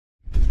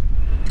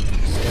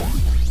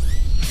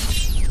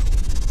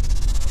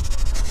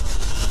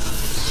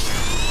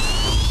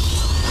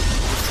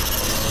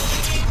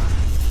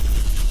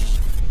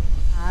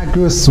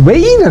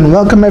Agrosuede, and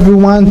welcome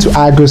everyone to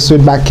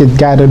Agrosuede Backyard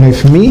Garden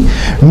with me,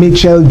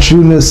 Mitchel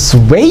John.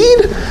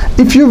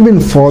 If you've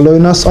been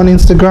following us on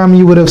Instagram,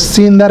 you would have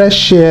seen that I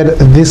shared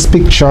this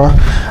picture.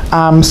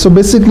 So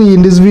basically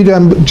in this video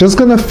I'm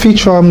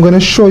going to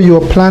show you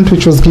a plant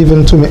which was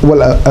given to me,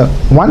 well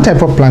one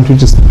type of plant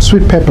which is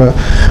sweet pepper,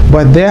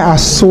 but there are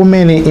so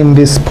many in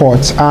this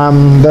pot.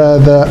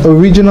 The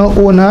original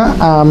owner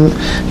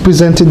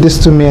presented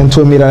this to me and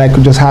told me that I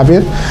could just have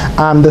it.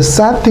 The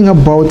sad thing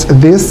about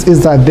this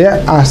is that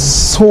there are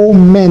so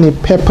many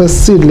pepper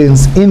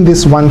seedlings in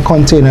this one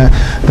container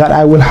that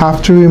I will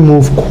have to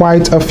remove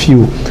quite a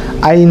few.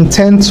 I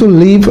intend to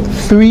leave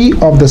 3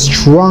 of the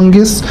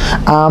strongest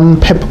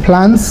pepper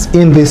plants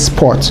in this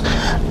pot,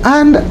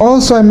 and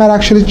also I might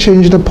actually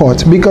change the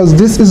pot because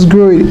this is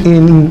growing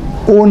in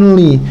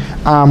only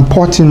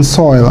potting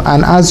soil,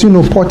 and as you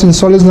know, potting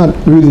soil is not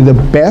really the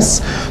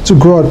best to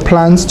grow out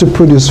plants to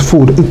produce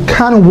food. It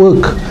can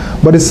work,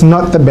 but it's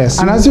not the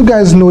best. And as you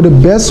guys know, the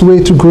best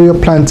way to grow your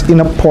plant in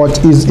a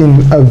pot is in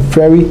a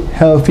very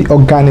healthy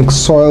organic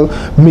soil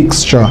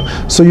mixture.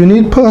 So you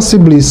need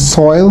possibly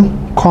soil,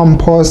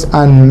 compost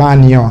and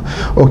manure.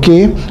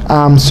 Okay,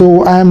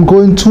 so I'm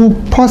going to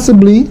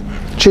possibly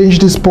change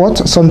this pot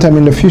sometime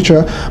in the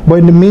future, but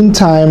in the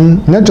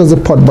meantime, not just the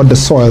pot but the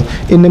soil.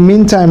 In the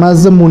meantime,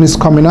 as the moon is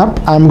coming up,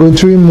 I'm going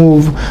to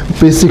remove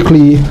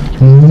basically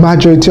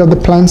majority of the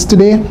plants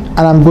today, and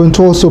I'm going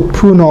to also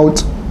prune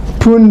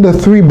the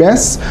 3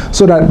 best,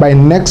 so that by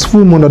next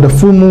full moon, or the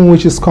full moon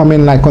which is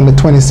coming like on the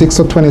 26th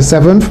or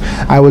 27th,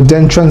 I will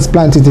then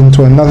transplant it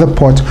into another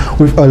pot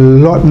with a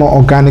lot more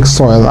organic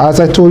soil. As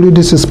I told you,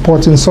 this is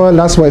potting soil,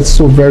 that's why it's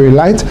so very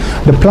light.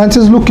 The plant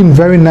is looking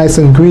very nice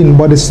and green,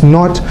 but it's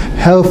not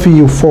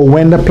healthy for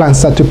when the plant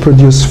starts to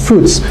produce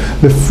fruits.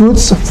 The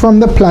fruits from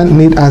the plant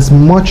need as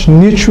much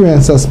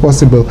nutrients as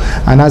possible,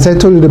 and as I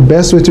told you, the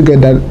best way to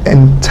get that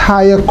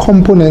entire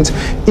component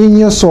in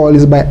your soil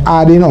is by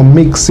adding or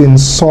mixing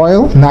soil,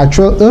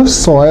 natural earth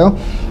soil,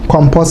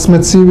 compost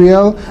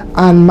material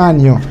and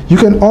manure. You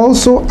can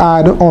also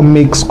add or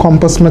mix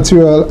compost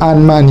material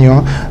and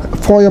manure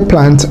for your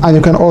plant, and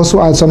you can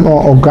also add some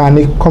more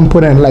organic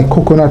component like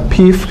coconut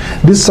pith,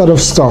 this sort of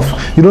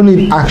stuff. You don't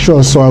need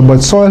actual soil,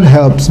 but soil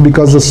helps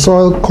because the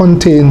soil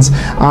contains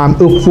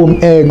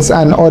earthworm eggs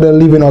and other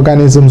living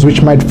organisms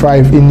which might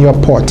thrive in your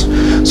pot.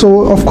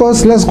 So of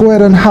course, let's go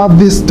ahead and have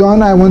this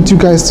done. I want you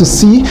guys to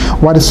see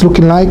what it's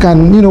looking like,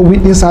 and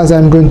witness as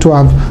I'm going to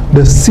have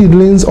the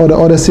seedlings or the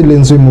other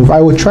seedlings removed.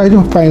 I will try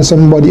to find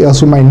somebody else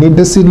who might need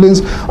the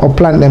seedlings or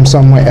plant them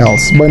somewhere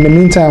else, but in the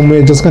meantime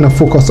we're just going to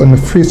focus on the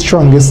 3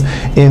 strongest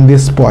in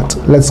this pot.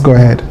 Let's go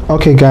ahead.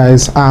 Okay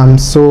guys,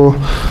 so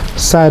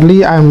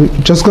sadly I'm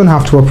just gonna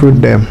have to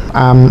uproot them.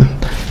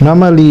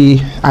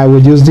 Normally I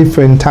would use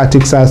different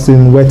tactics as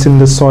in wetting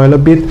the soil a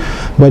bit,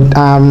 but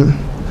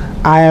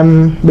I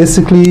am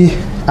basically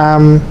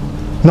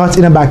not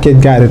in a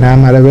backyard garden.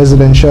 I'm at a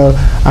residential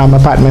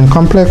apartment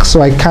complex,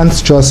 so I can't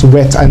just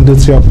wet and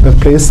dirty up the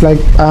place like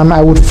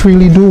I would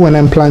freely do when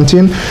I'm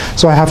planting.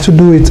 So I have to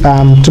do it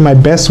to my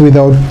best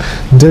without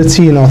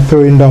dirtying or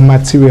throwing down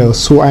material.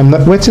 So I'm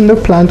not wetting the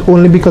plant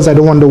only because I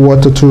don't want the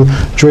water to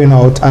drain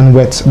out and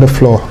wet the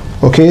floor.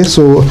 Okay,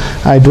 so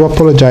I do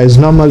apologize.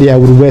 Normally I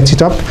would wet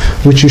it up,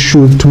 which you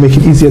should, to make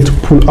it easier to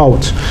pull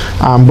out,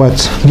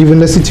 but given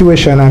the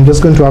situation, I'm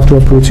just going to have to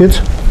uproot it.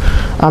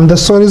 The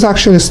soil is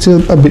actually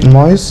still a bit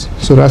moist,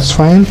 so that's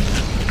fine.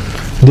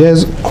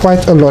 There's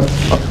quite a lot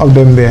of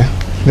them there.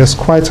 There's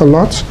quite a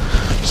lot,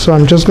 so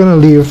I'm just going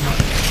to leave,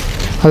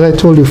 as I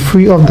told you,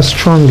 3 of the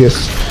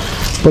strongest,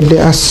 but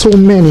there are so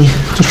many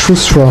to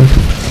choose from.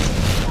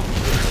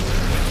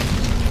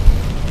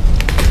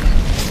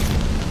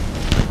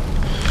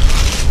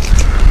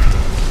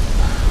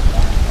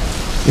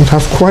 It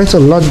have quite a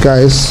lot,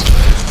 guys,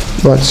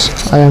 but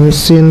I am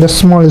seeing the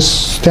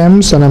smallest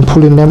stems and I'm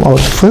pulling them out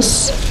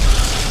first.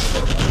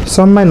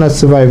 Some might not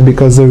survive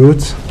because the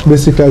roots,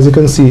 basically, as you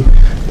can see,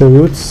 the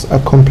roots are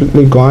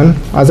completely gone.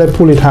 As I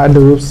pull it hard, the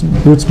roots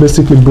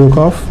basically broke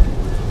off.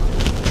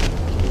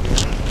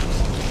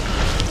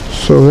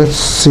 So let's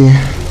see,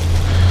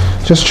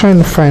 just trying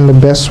to find the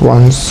best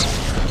ones.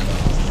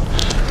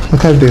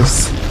 Look at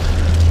this,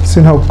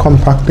 see how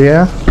compact they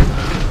are.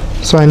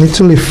 So I need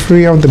to leave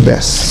 3 of the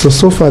best.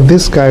 So far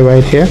this guy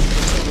right here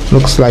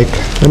looks like,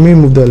 let me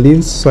remove the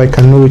leaves so I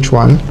can know which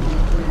one,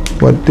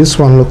 but this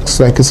one looks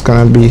like it's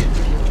gonna be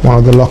one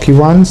of the lucky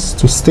ones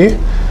to stay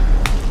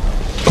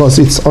because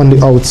it's on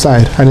the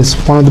outside and it's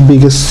one of the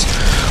biggest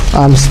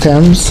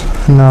stems.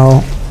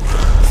 Now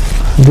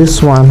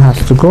this one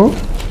has to go,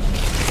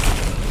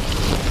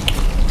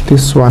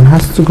 this one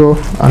has to go,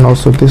 and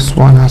also this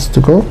one has to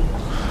go.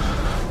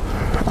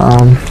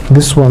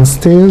 This one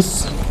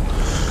stays,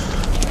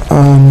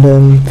 and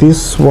then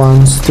this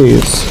one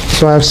stays.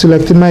 So I've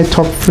selected my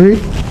top 3,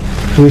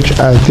 which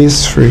are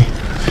these 3.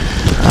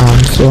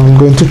 So I'm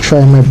going to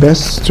try my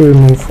best to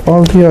remove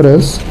all the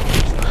others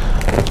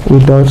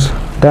without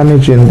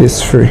damaging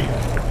this 3.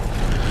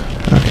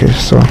 Okay,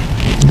 so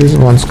this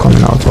one's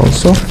coming out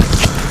also.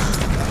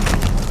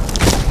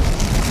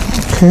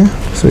 Okay,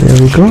 so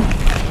here we go.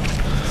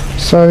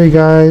 Sorry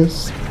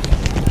guys.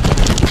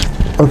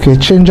 Okay,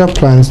 change of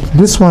plans.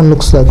 This one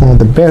looks like one of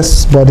the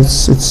best, but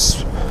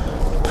it's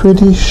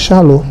pretty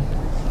shallow.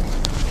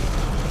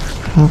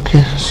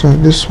 Okay, so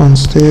this one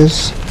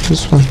stays,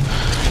 this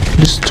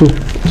two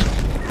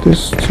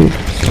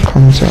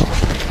comes out.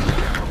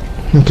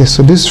 Okay,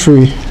 so these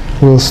three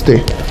will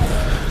stay.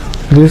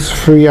 These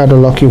three are the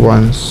lucky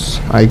ones,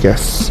 I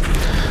guess.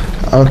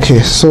 Okay,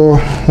 so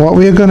what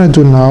we're gonna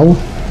do now,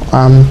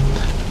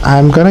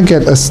 I'm gonna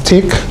get a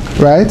stick,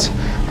 right,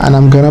 and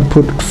I'm gonna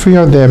put 3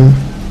 of them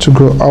to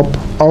grow up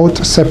out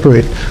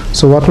separate.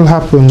 So what will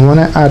happen when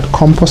I add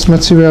compost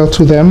material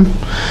to them,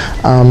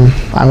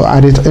 I'll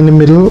add it in the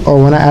middle,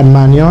 or when I add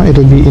manure,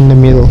 it'll be in the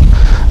middle,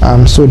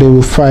 so they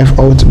will thrive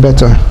out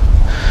better.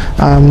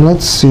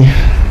 Let's see,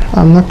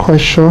 I'm not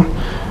quite sure.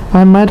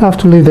 I might have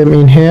to leave them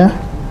in here.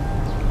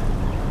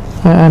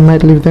 I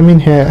might leave them in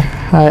here.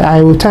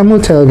 Time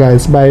will tell,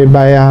 guys. By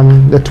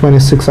the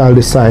 26th I'll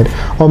decide,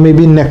 or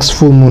maybe next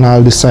full moon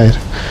I'll decide.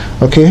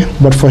 Okay,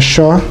 but for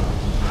sure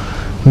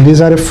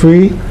these are the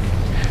 3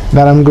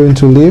 that I'm going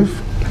to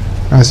leave,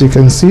 as you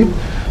can see.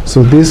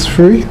 So these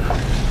 3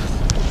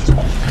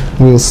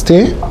 will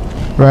stay,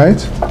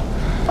 right,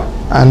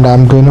 and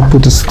I'm going to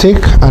put a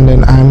stick, and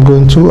then I'm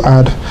going to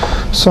add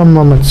some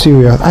more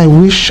material. I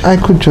wish I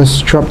could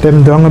just drop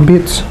them down a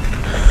bit,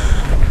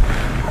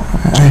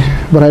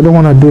 but I don't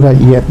want to do that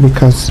yet,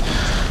 because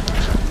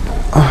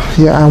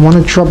yeah, I want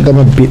to drop them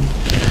a bit,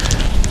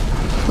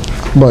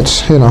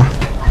 but you know,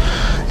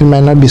 it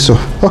might not be so.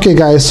 Okay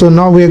guys, so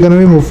now we're going to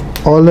remove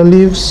all the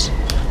leaves,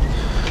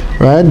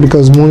 right,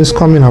 because moon is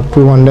coming up.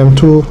 We want them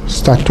to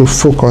start to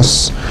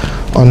focus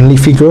on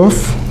leafy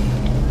growth.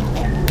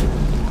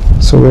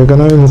 So we're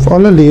going to remove all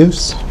the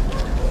leaves,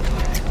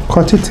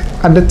 cut it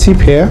at the tip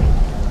here.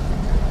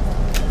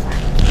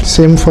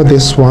 Same for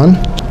this one.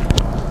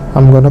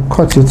 I'm going to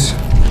cut it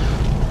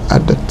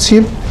at the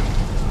tip.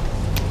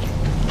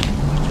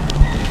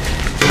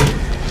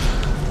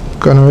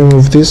 Gonna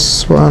remove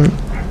this one,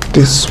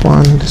 this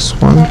one, this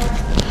one,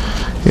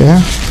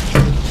 yeah,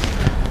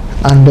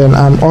 and then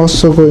I'm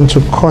also going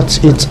to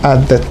cut it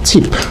at the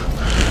tip.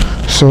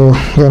 So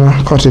I'm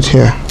gonna cut it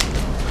here.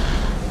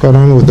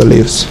 Gonna remove the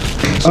leaves.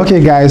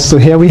 Okay guys, so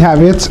here we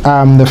have it,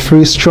 the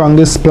 3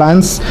 strongest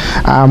plants,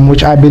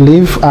 which I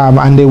believe,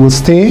 and they will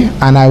stay,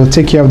 and I will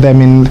take care of them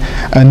in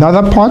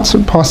another pot,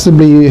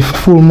 possibly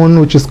full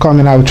moon which is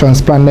coming. I will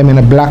transplant them in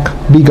a black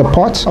bigger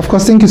pot. Of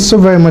course, thank you so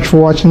very much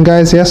for watching,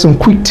 guys. Here's some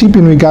quick tip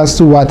in regards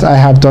to what I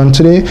have done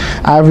today.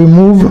 I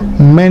removed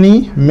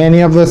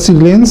many of the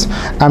seedlings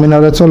in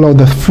order to allow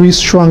the 3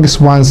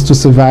 strongest ones to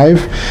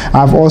survive.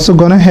 I've also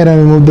gone ahead and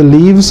removed the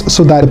leaves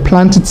so that the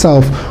plant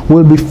itself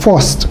will be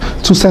forced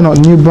to send out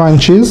new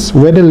branches.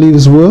 Where the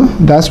leaves were,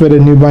 that's where the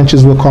new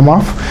branches will come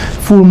off.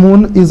 Full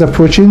moon is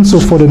approaching, so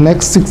for the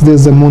next 6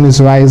 days the moon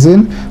is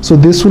rising, so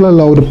this will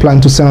allow the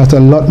plant to send out a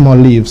lot more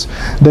leaves.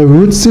 The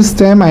root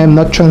system, I am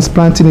not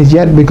transplanting it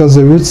yet because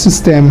the root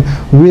system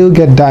will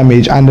get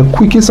damaged, and the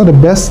quickest or the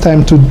best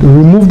time to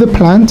remove the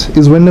plant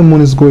is when the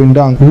moon is going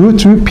down.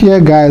 Root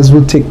repair, guys,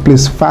 will take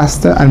place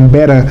faster and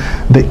better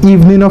the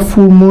evening of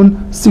full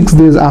moon, 6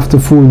 days after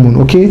full moon,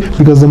 okay,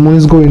 because the moon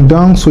is going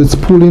down, so it's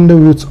pulling the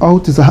roots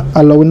out, it's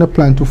allowing the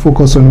plant to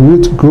focus on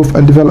root growth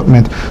and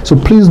development. So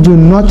please do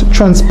not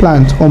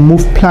transplant or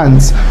move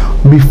plants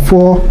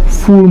before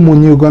full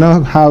moon. You're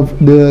gonna have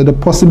the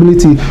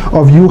possibility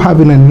of you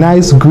having a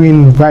nice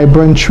green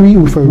vibrant tree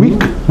with a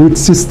weak root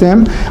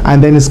system,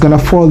 and then it's gonna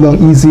fall down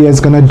easier, it's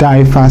gonna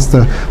die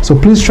faster. So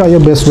please try your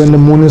best when the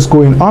moon is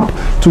going up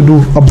to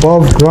do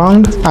above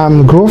ground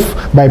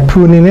growth by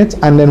pruning it,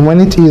 and then when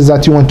it is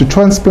that you want to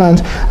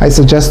transplant, I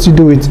suggest you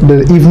do it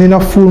the evening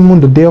of full moon,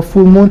 the day of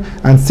full moon,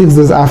 and 6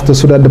 days after,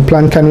 so that the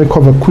plant can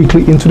recover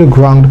quickly into the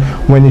ground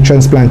when you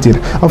transplant it.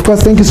 Of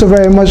course, thank you so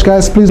very much,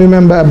 guys. Please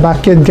remember, a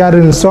backyard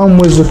garden in some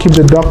ways will keep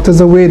the doctors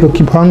away, they'll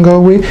keep hunger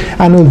away,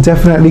 and will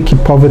definitely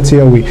keep poverty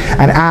away.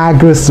 And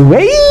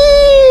Agrosuede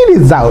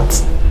is out.